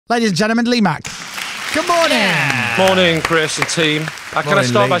Ladies and gentlemen, Lee Mack. Good morning. Yeah. Morning, Chris and team. Can I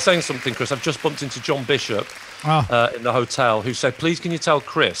start Lee. by saying something, Chris? I've just bumped into John Bishop in the hotel, who said, please can you tell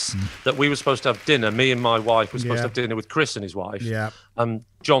Chris that we were supposed to have dinner, me and my wife were supposed to have dinner with Chris and his wife. Yeah. And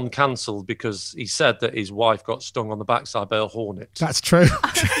John cancelled because he said that his wife got stung on the backside by a hornet. That's true.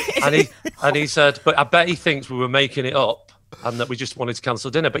 and he said, but I bet he thinks we were making it up and that we just wanted to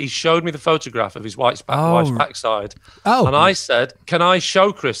cancel dinner. But he showed me the photograph of his wife's backside. Oh. And I said, can I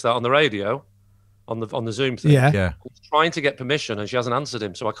show Chris that on the radio? On the Zoom thing. Yeah. He's trying to get permission and she hasn't answered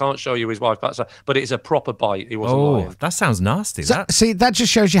him, so I can't show you his wife backside. But it's a proper bite. He wasn't lying. That sounds nasty. See, that just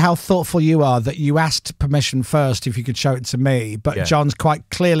shows you how thoughtful you are, that you asked permission first if you could show it to me, but John's quite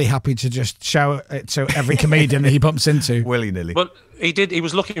clearly happy to just show it to every comedian that he bumps into. Willy-nilly. But he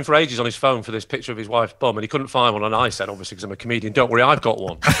was looking for ages on his phone for this picture of his wife's bum, and he couldn't find one. And I said, obviously, because I'm a comedian, don't worry, I've got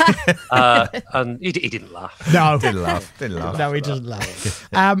one. And he didn't laugh. No. Didn't laugh. No, he doesn't laugh.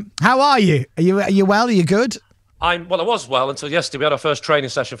 How are you? Are you well? Are you good? I was well until yesterday. We had our first training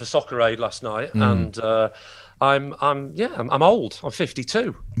session for Soccer Aid last night, and I'm old. I'm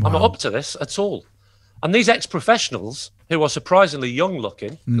 52. Wow. I'm not up to this at all. And these ex-professionals, who are surprisingly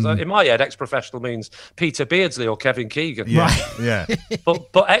young-looking, because in my head, ex-professional means Peter Beardsley or Kevin Keegan. Yeah.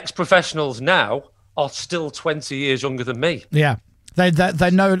 But ex-professionals now are still 20 years younger than me. Yeah. They're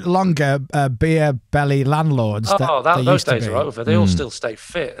no longer beer belly landlords. Those days are over. They all still stay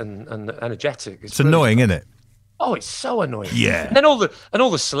fit and energetic. It's annoying, isn't it? Oh, it's so annoying. Yeah. And then all the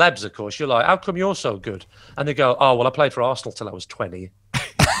celebs, of course, you're like, how come you're so good? And they go, oh, well, I played for Arsenal till I was 20.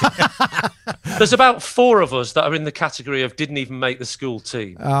 There's about 4 of us that are in the category of didn't even make the school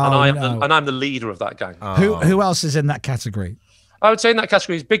team. And I'm the leader of that gang. Oh. Who else is in that category? I would say in that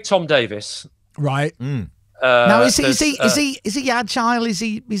category is Big Tom Davis. Right. Now is he agile? Is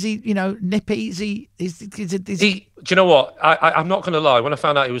he nippy? Is he? Do you know what? I'm not going to lie. When I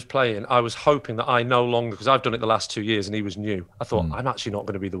found out he was playing, I was hoping that I no longer, because I've done it the last 2 years and he was new. I thought I'm actually not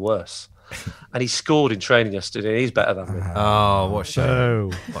going to be the worst. And he scored in training yesterday. And he's better than me. Oh, what a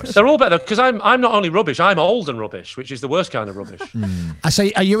shame! They're all better because I'm not only rubbish. I'm old and rubbish, which is the worst kind of rubbish. I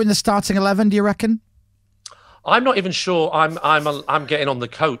say, are you in the starting 11? Do you reckon? I'm not even sure I'm getting on the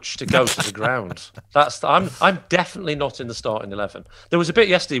coach to go to the ground. I'm definitely not in the starting 11. There was a bit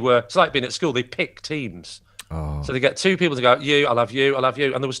yesterday where it's like being at school. They pick teams, so they get 2 people to go. I'll have you,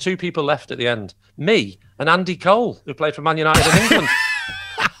 and there was 2 people left at the end. Me and Andy Cole, who played for Man United in England.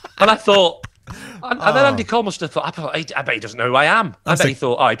 And I thought, and then Andy Cole must have thought, I bet he doesn't know who I am. I bet he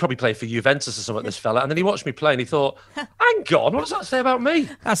thought, he probably played for Juventus or something, this fella. And then he watched me play and he thought, hang on, what does that say about me?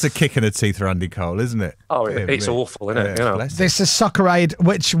 That's a kick in the teeth for Andy Cole, isn't it? Oh, it's awful, isn't it? You know? This is Soccer Aid,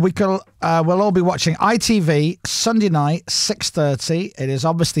 which we'll all be watching ITV Sunday night, 6:30. It is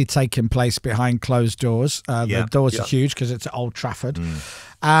obviously taking place behind closed doors. The doors are huge because it's at Old Trafford.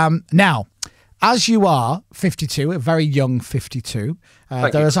 Now, as you are 52, a very young 52,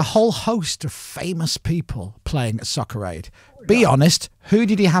 there is a whole host of famous people playing at Soccer Aid. Be honest, who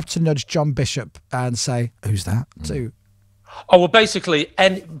did you have to nudge John Bishop and say, who's that to? Oh, well, basically,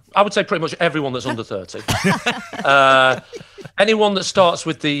 I would say pretty much everyone that's under 30. Anyone that starts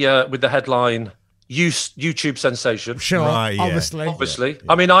with the headline, YouTube sensation. Sure, right, obviously.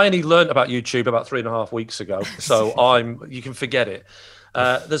 I mean, I only learned about YouTube about 3.5 weeks ago, so you can forget it.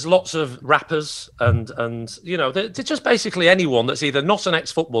 There's lots of rappers and they're just basically anyone that's either not an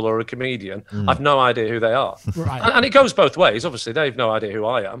ex-footballer or a comedian. I've no idea who they are. Right. And it goes both ways. Obviously, they've no idea who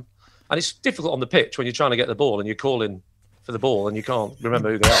I am. And it's difficult on the pitch when you're trying to get the ball and you're calling for the ball and you can't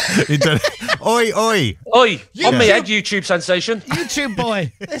remember who they are. Oi! On me head, YouTube sensation. YouTube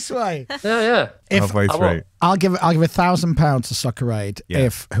boy, this way. Yeah. Halfway through. I'll give £1,000 to Soccer Aid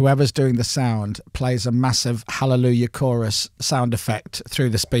if whoever's doing the sound plays a massive Hallelujah chorus sound effect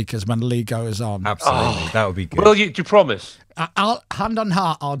through the speakers when Lee goes on. Absolutely, that would be good. Well, do you promise? I'll hand on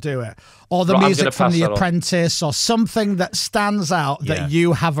heart, I'll do it. Or the music from The Apprentice, or something that stands out that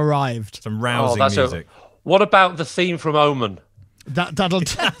you have arrived. Some rousing music. What about the theme from Omen? That'll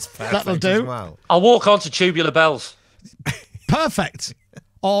do. Well. I'll walk on to Tubular Bells. Perfect.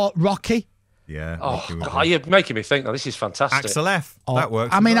 Or Rocky. Yeah. Oh, you're making me think now. This is fantastic. Axel F. That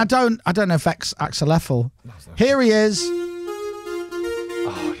works. I mean, I don't know if Axel F will. Here he is.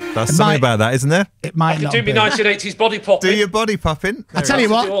 There's something about that, isn't there? It might I not can do be. my 1980s body popping. Do your body popping. I tell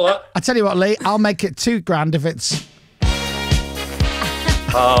you what, Lee. I'll make it £2,000 if it's.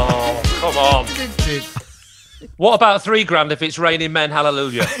 Oh, come on. What about £3,000 if it's Raining Men?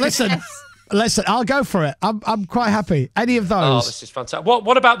 Hallelujah. Listen, I'll go for it. I'm quite happy. Any of those. Oh, this is fantastic.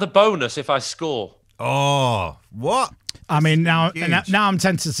 What about the bonus if I score? Oh, what? I mean, now I'm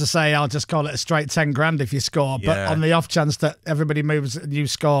tempted to say I'll just call it a straight 10 grand if you score. But on the off chance that everybody moves and you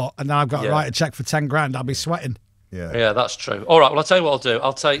score, and then I've got to write a check for 10 grand, I'll be sweating. Yeah, that's true. All right, well, I'll tell you what I'll do.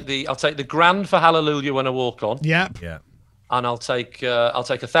 I'll take the grand for Hallelujah when I walk on. Yep. Yeah. And I'll take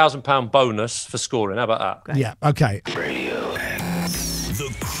 £1,000 bonus for scoring. How about that? Great. Yeah. Okay. Radio.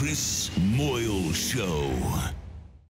 The Chris Moyles Show.